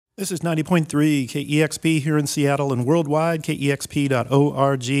This is 90.3 KEXP here in Seattle and worldwide,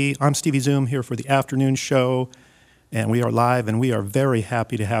 KEXP.org. I'm Stevie Zoom here for the afternoon show, and we are live, and we are very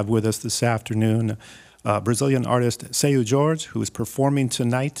happy to have with us this afternoon Brazilian artist Seu Jorge, who is performing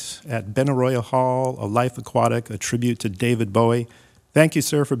tonight at Benaroya Hall, a Life Aquatic, a tribute to David Bowie. Thank you,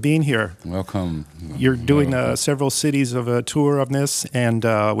 sir, for being here. Welcome. You're doing several cities of a tour of this, and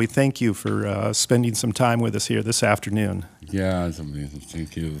we thank you for spending some time with us here this afternoon. Yeah, it's amazing.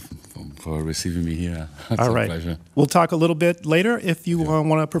 Thank you for receiving me here. It's All right. A pleasure. We'll talk a little bit later. If you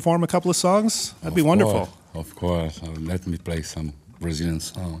want to perform a couple of songs, that'd be wonderful. Of course. Let me play some Brazilian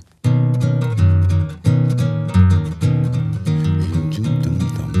song.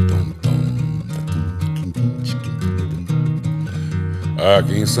 Há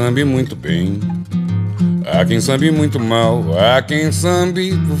quem sambe muito bem, há quem sambe muito mal, há quem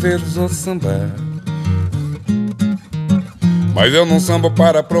sambe por ver os outros sambar. Mas eu não sambo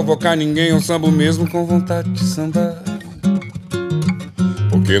para provocar ninguém, eu sambo mesmo com vontade de sambar.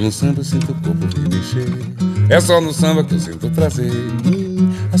 Porque no samba eu sinto o corpo me mexer, é só no samba que eu sinto prazer,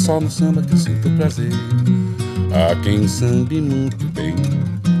 é só no samba que eu sinto prazer. Há quem sambe muito bem,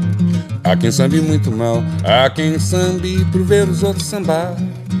 há quem sambe muito mal, há quem sambe por ver os outros sambar.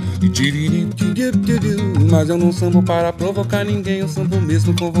 Mas eu não sambo para provocar ninguém, eu sambo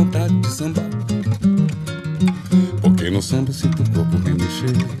mesmo com vontade de sambar. Porque no samba eu sinto o corpo me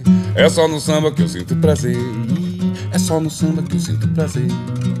mexer, é só no samba que eu sinto prazer, é só no samba que eu sinto prazer.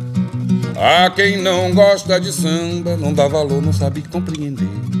 Há quem não gosta de samba, não dá valor, não sabe compreender.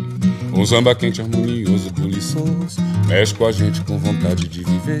 Um samba quente, harmonioso, buliçoso, mexe com a gente com vontade de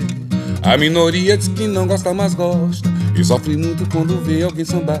viver. A minoria diz que não gosta, mas gosta, e sofre muito quando vê alguém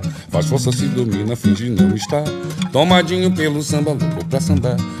sambar. Faz força, se domina, finge não estar tomadinho pelo samba, louco pra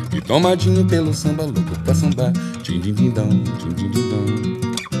sambar. E tomadinho pelo samba, louco pra sambar. Tim-dim-dindão, tim-dim-dindão.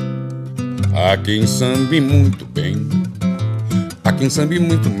 Há quem sambe muito bem, há quem sambe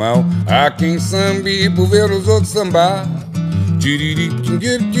muito mal, há quem sambe por ver os outros sambar.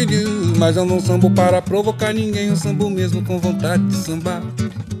 Mas eu não sambo para provocar ninguém, eu sambo mesmo com vontade de sambar.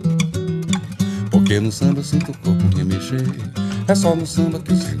 Porque no samba eu sinto o corpo me mexer, é só no samba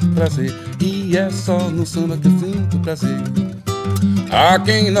que eu sinto prazer, e é só no samba que eu sinto prazer. Há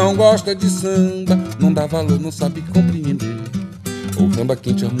quem não gosta de samba, não dá valor, não sabe compreender. O samba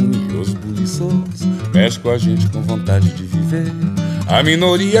quente, harmonioso, buliçoso, mexe com a gente com vontade de viver. A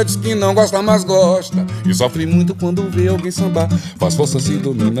minoria diz que não gosta, mas gosta, e sofre muito quando vê alguém sambar. Faz força, se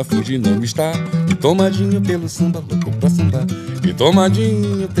domina, finge não estar. E tomadinho pelo samba, louco pra sambar. E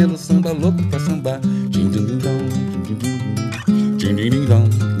tomadinho pelo samba, louco pra sambar. Tim-dim-dindão, tim-dim-dindão, tim-dim-dindão,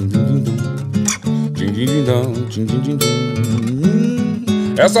 tim-dim-dindão, tim-dim-dindão.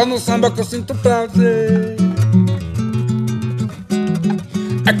 É só no samba que eu sinto prazer,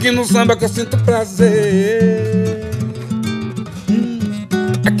 aqui no samba que eu sinto prazer,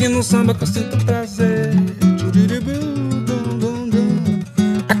 aqui no samba que eu sinto prazer,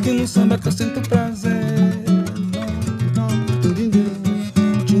 aqui no samba que eu sinto prazer.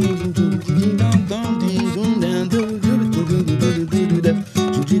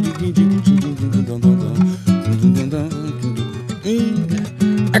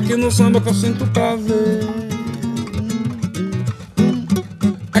 Aqui no samba que eu sinto prazer,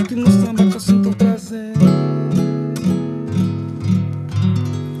 aqui no samba que eu sinto prazer.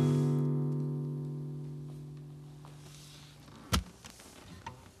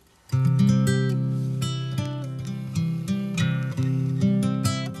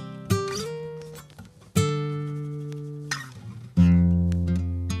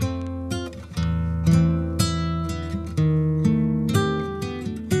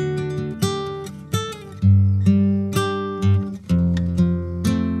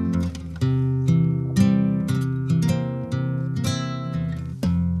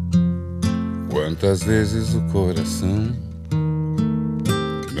 Quantas vezes o coração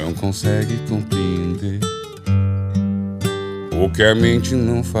não consegue compreender o que a mente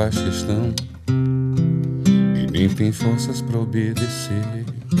não faz questão e nem tem forças pra obedecer.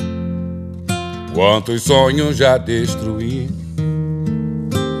 Quantos sonhos já destruí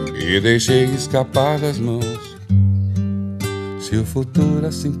e deixei escapar das mãos. Se o futuro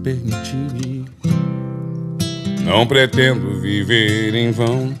assim permitir, não pretendo viver em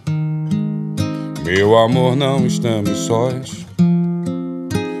vão. Meu amor, não estamos sós,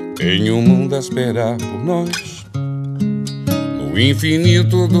 tem um mundo a esperar por nós. No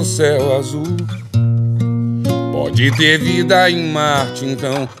infinito do céu azul, pode ter vida em Marte,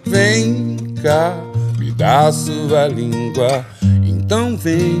 então vem cá, me dá sua língua. Então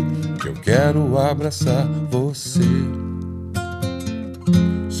vem, que eu quero abraçar você.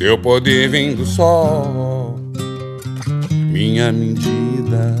 Seu poder vem do sol, minha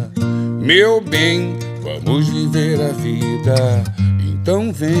medida. Meu bem, vamos viver a vida.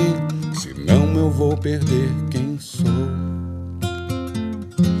 Então vem, senão eu vou perder quem sou.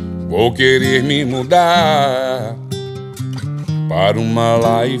 Vou querer me mudar para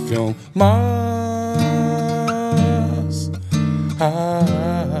uma life on Mars.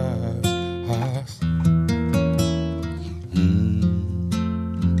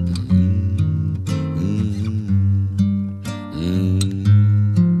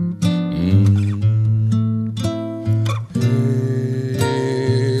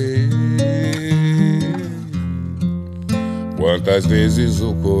 Quantas vezes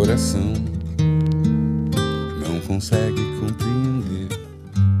o coração não consegue compreender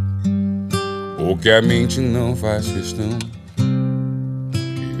o que a mente não faz questão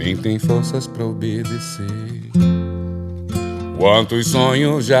e nem tem forças pra obedecer. Quantos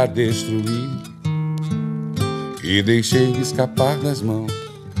sonhos já destruí e deixei escapar das mãos.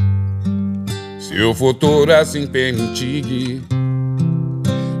 Se o futuro assim permitir,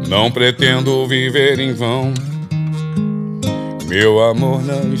 não pretendo viver em vão. Meu amor,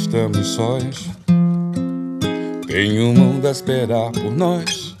 não estamos sós, tem um mundo a esperar por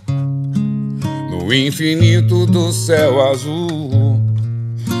nós. No infinito do céu azul,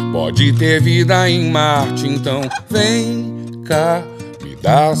 pode ter vida em Marte. Então vem cá, me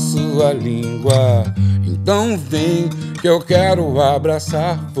dá sua língua. Então vem que eu quero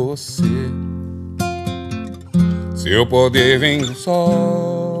abraçar você. Seu poder vem do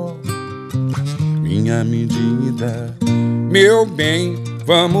sol, minha medida. Meu bem,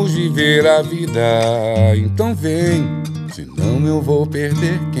 vamos viver a vida. Então vem, senão eu vou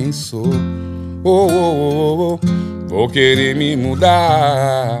perder quem sou. Oh, oh, oh, oh. Vou querer me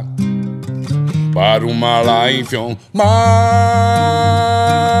mudar para uma life on Mars.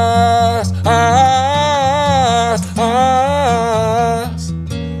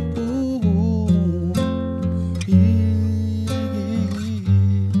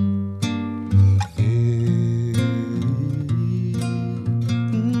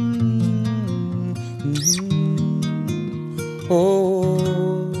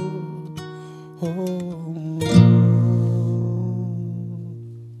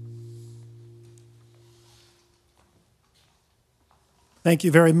 Thank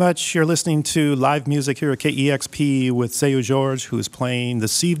you very much. You're listening to live music here at KEXP with Seu Jorge, who is playing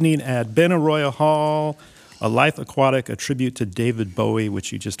this evening at Benaroya Hall, A Life Aquatic, a tribute to David Bowie,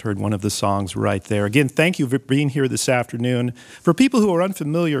 which you just heard one of the songs right there. Again, thank you for being here this afternoon. For people who are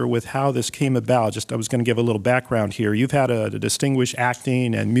unfamiliar with how this came about, I was going to give a little background here. You've had a distinguished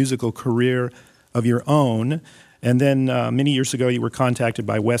acting and musical career of your own. And then many years ago, you were contacted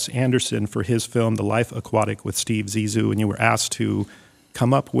by Wes Anderson for his film, The Life Aquatic with Steve Zissou, and you were asked to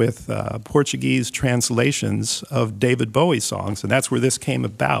come up with Portuguese translations of David Bowie songs, and that's where this came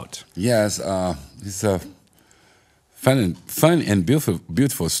about. Yes, it's a fun and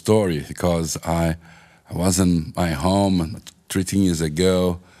beautiful story because I was in my home 13 years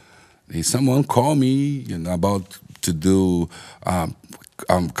ago. Someone called me, about to do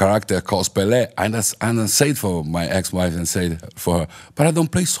character called Pelé, and I said for my ex-wife and said for her, but I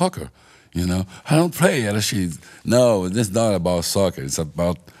don't play soccer. I don't play. And no, it's not about soccer. It's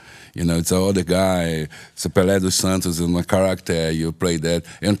about, it's another guy. It's a Pelé dos Santos in my character. You play that.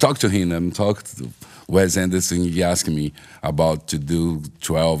 And talk to him. And talk to Wes Anderson. He asked me about to do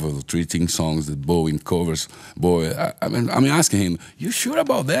 12 or 13 songs that Bowie covers. Bowie. I'm asking him, you sure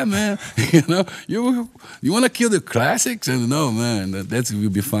about that, man? You want to kill the classics? And no, man, that will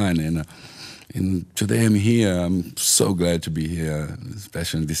be fine. And today I'm here. I'm so glad to be here,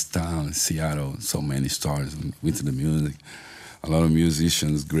 especially in this town, Seattle. So many stars into the music. A lot of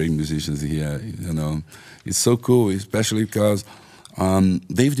musicians, great musicians here. It's so cool, especially because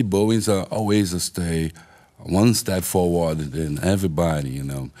David Bowie's always stay one step forward than everybody.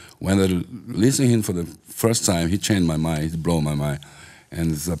 When I listen to him for the first time, he changed my mind. He blew my mind,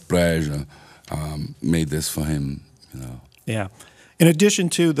 and it's a pleasure. Made this for him. Yeah. In addition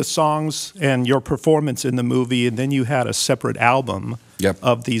to the songs and your performance in the movie, and then you had a separate album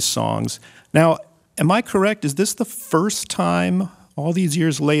of these songs. Now, am I correct? Is this the first time, all these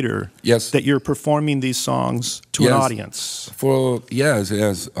years later, that you're performing these songs to an audience?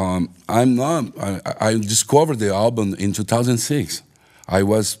 Yes. I discovered the album in 2006. I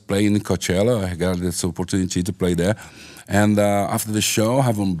was playing in Coachella. I got this opportunity to play there. And after the show, I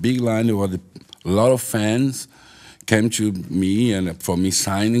have a big line with a lot of fans came to me and for me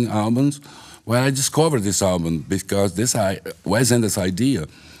signing albums. Well, I discovered this album because Wes Anderson's idea.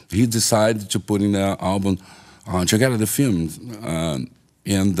 He decided to put in the album together the film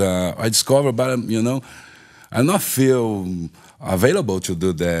And I discovered, but I not feel available to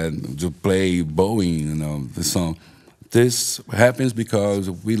do that, to play bowing, the song. This happens because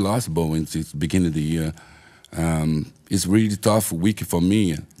we lost bowing since the beginning of the year. It's really tough week for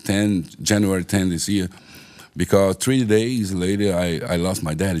me, January 10 this year, because 3 days later I lost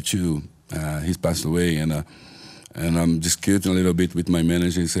my dad too. He's passed away, and I'm discussing a little bit with my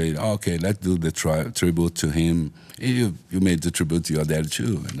manager and say, okay, let's do the tribute to him. You made the tribute to your dad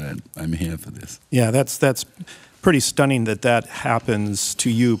too, and I'm here for this. Yeah, that's pretty stunning that happens to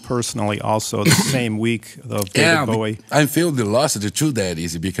you personally also the same week of David Bowie. I feel the loss of the two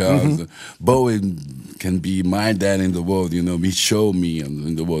daddies because Bowie can be my dad in the world, he showed me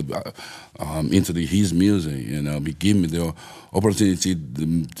in the world into his music, he gave me the opportunity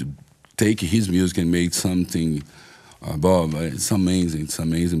to take his music and make something above. It's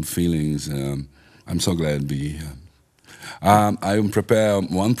amazing feelings. I'm so glad to be here. I will prepare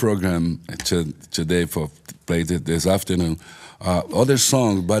one program today for play this afternoon. Other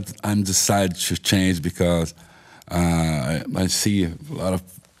songs, but I'm decided to change because I see a lot of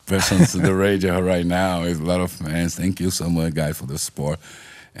persons on the radio right now. There's a lot of fans. Thank you so much, guys, for the support.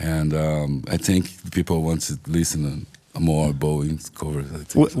 And I think people want to listen to more Bowie covers.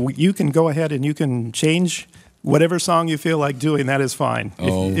 You can go ahead and you can change whatever song you feel like doing. That is fine.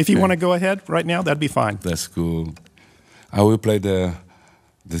 If you want to go ahead right now, that'd be fine. That's cool. I will play the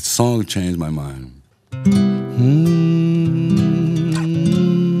song Changed My Mind.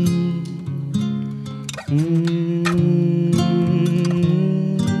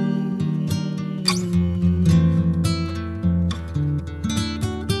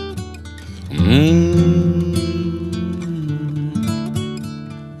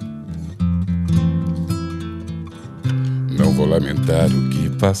 Não vou lamentar o que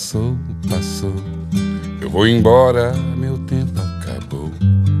passou. Eu vou embora, meu tempo acabou.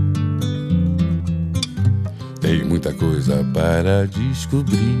 Tem muita coisa para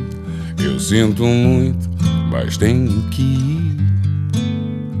descobrir. Eu sinto muito, mas tenho que ir.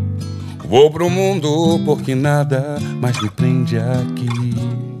 Vou pro mundo porque nada mais me prende aqui.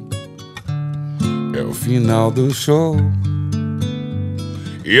 É o final do show.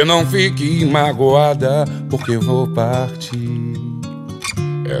 E não fique magoada porque vou partir.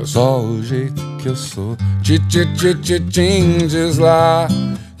 É só o jeito que eu sou. Changes lá.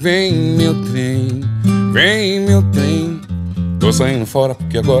 Vem meu trem, tô saindo fora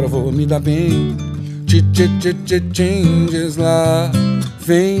porque agora eu vou me dar bem. Changes lá.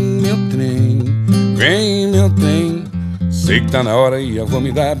 Vem meu trem, sei que tá na hora e eu vou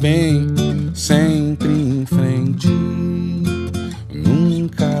me dar bem. Sempre em frente,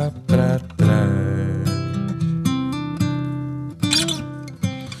 nunca pra trás.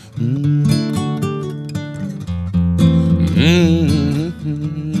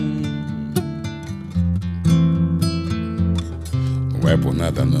 Não é por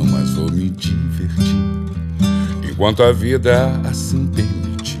nada não, mas vou me divertir enquanto a vida assim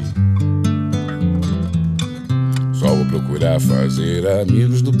permitir. Só vou procurar fazer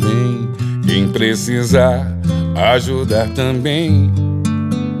amigos do bem. Quem precisar ajudar também.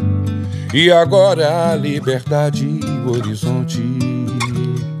 E agora a liberdade e o horizonte.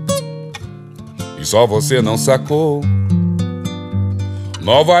 E só você não sacou.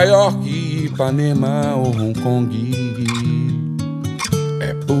 Nova York, Ipanema ou Hong Kong.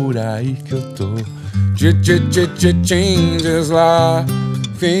 É por aí que eu tô. Changes lá.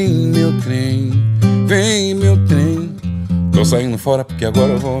 Vem meu trem. Tô saindo fora porque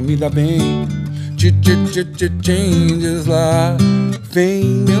agora eu vou me dar bem. Changes lá.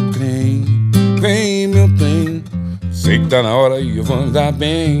 Vem meu trem. Sei que tá na hora e eu vou me dar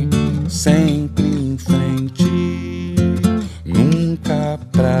bem. Sempre em frente, nunca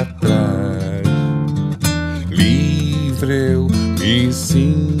pra trás. Livre eu me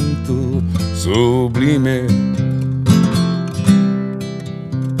sinto sublime.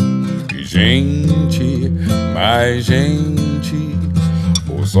 Gente, mais gente,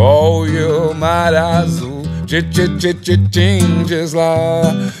 o sol e o mar azul. Changes lá.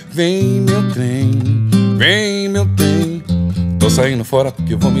 Vem meu trem. Tô saindo fora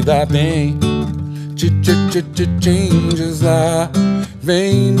porque eu vou me dar bem. Changes lá.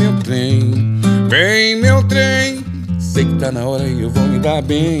 Vem meu trem. Sei que tá na hora e eu vou me dar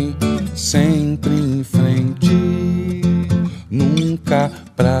bem. Sempre em frente, nunca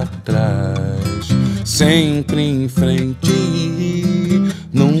pra trás. Sempre em frente,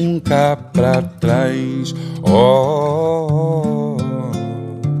 nunca pra trás. Oh,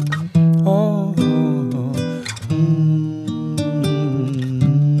 oh, oh.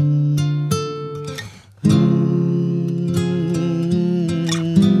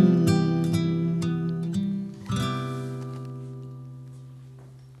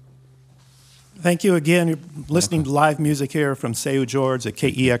 Thank you again. You're listening to live music here from Seu Jorge at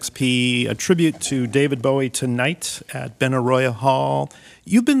KEXP, a tribute to David Bowie tonight at Benaroya Hall.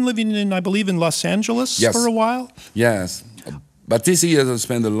 You've been living in, I believe, in Los Angeles for a while? Yes. But this year I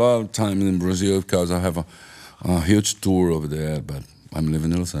spent a lot of time in Brazil because I have a huge tour over there, but I'm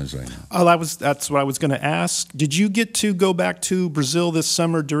living in Los Angeles right now. Oh, that's what I was going to ask. Did you get to go back to Brazil this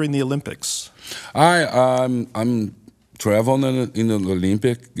summer during the Olympics? I'm traveling in the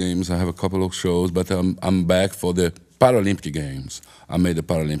Olympic Games. I have a couple of shows, but I'm back for the Paralympic Games. I made the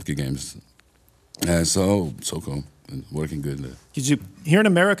Paralympic Games. So cool. Working good there. Here in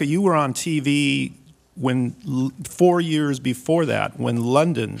America, you were on TV when 4 years before that, when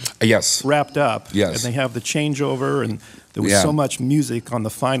London wrapped up. Yes. And they have the changeover, and there was so much music on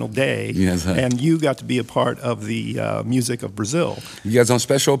the final day. Yes. And you got to be a part of the music of Brazil. Yes, on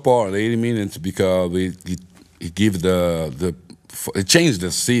special part, 80 minutes, because it changed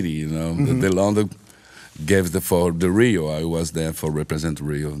the city, you know. Mm-hmm. The London gave for the Rio. I was there for represent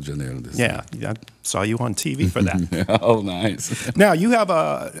Rio de Janeiro. I saw you on TV for that. Oh, nice. Now, you have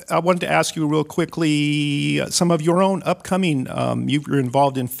I wanted to ask you real quickly, some of your own upcoming, you're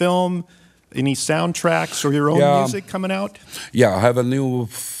involved in film, any soundtracks or your own music coming out? Yeah, I have a new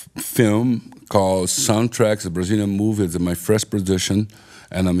film called Soundtracks, a Brazilian movie. It's my first production,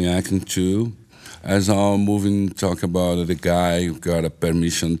 and I'm acting too. As our movie talk about the guy who got a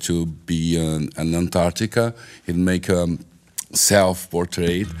permission to be in Antarctica, he'd make a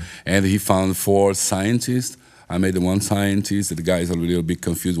self-portrait, and he found 4 scientists. I made the one scientist. The guy is a little bit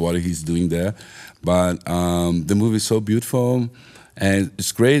confused what he's doing there, but the movie is so beautiful, and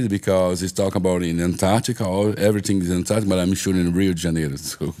it's great because it's talking about in Antarctica. Everything is Antarctica, but I'm shooting in Rio de Janeiro.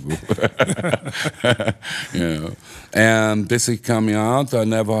 So and this is coming out. I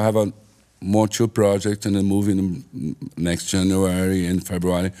never have more 2 projects and a movie next January and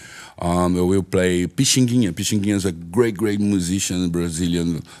February. We will play Pixinguinha. Pixinguinha is a great musician,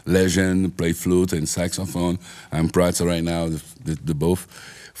 Brazilian legend, play flute and saxophone. I'm proud right now, the both,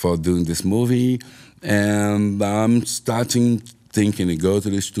 for doing this movie. And I'm starting thinking to go to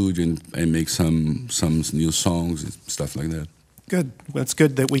the studio and make some new songs and stuff like that. Good. Well, it's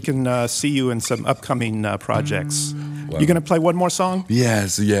good that we can see you in some upcoming projects. Well, you going to play one more song?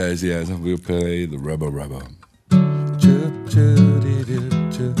 Yes. We'll play the Rebel.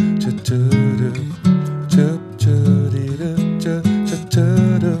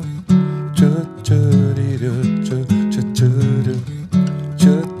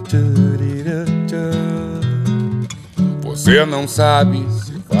 Você não sabe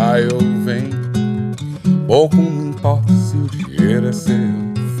se vai ou vem, pouco me importa se o dinheiro é seu.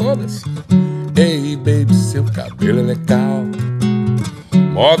 Foda-se. Ei, baby, seu cabelo é legal.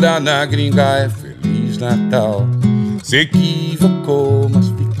 Moda na gringa é Feliz Natal. Se equivocou, mas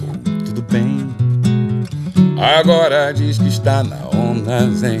ficou tudo bem. Agora diz que está na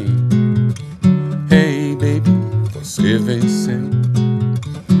onda zen. Hey, baby, você venceu.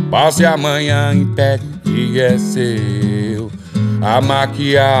 Passe amanhã e pegue o que é seu. A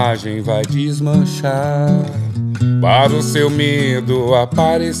maquiagem vai desmanchar para o seu medo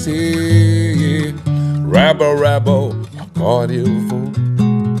aparecer. Rebel, agora eu vou.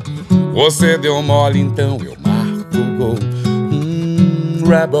 Você deu mole, então eu marco o gol.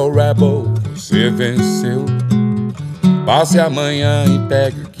 Rebel, você venceu. Passe amanhã e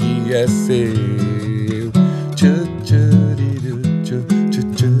pegue o que é seu.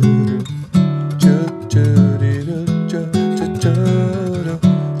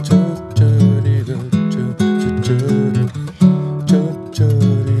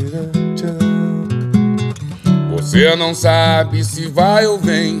 Você não sabe se vai ou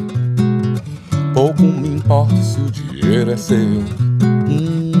vem, pouco me importa se o dinheiro é seu.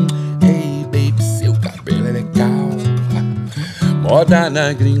 Hey, baby, seu cabelo é legal. Moda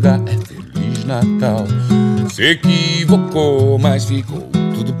na gringa é Feliz Natal. Se equivocou, mas ficou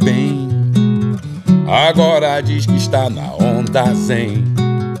tudo bem. Agora diz que está na onda zen.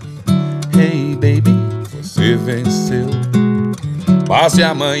 Hey, baby, você venceu. Passe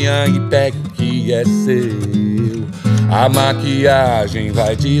amanhã e pegue o que é seu. A maquiagem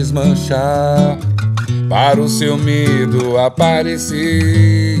vai desmanchar para o seu medo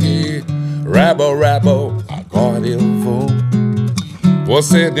aparecer. Rebel, agora eu vou.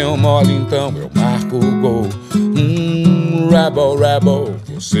 Você deu mole, então eu marco o gol. Rebel,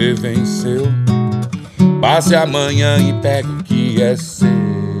 você venceu. Passe amanhã e pegue o que é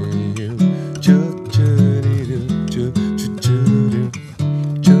seu.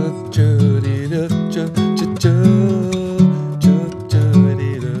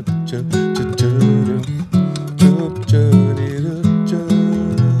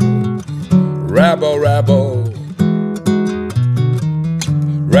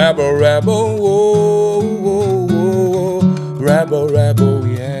 rebel, oh, oh, oh, oh. Rebel, rebel,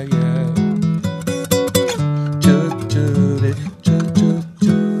 yeah, yeah.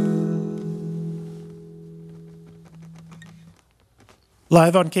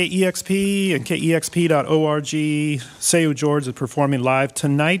 Live on KEXP and KEXP.org. Seu Jorge is performing live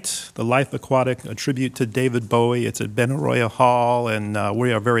tonight. The Life Aquatic, a tribute to David Bowie. It's at Benaroya Hall, and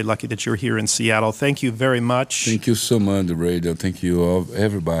we are very lucky that you're here in Seattle. Thank you very much. Thank you so much, the radio. Thank you all,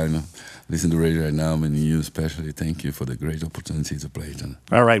 everybody. Listen to the radio right now, and you especially. Thank you for the great opportunity to play it.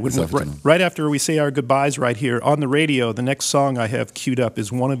 All right. Right after we say our goodbyes right here on the radio, the next song I have queued up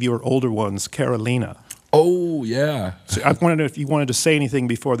is one of your older ones, Carolina. Oh, yeah. So I wondered if you wanted to say anything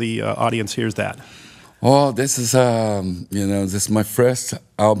before the audience hears that. Oh, this is, this is my first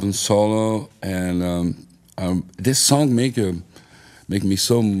album solo, and this song make me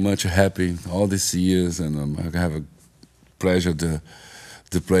so much happy all these years, and I have a pleasure to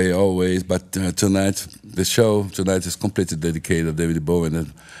play always. But tonight, the show tonight is completely dedicated to David Bowie,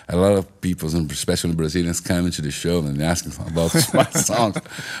 and a lot of people, especially Brazilians, coming to the show and asking about my songs.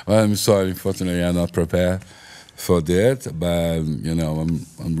 Well, I'm sorry, unfortunately, I'm not prepared for that, but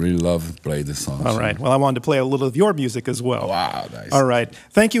I'm really love to play the songs. All right. Well, I wanted to play a little of your music as well. Wow, nice. All right.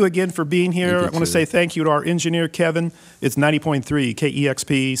 Thank you again for being here. I want to say thank you to our engineer, Kevin. It's 90.3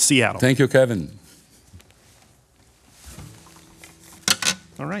 KEXP Seattle. Thank you, Kevin.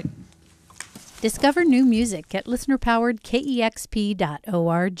 All right. Discover new music at listener-powered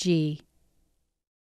KEXP.org.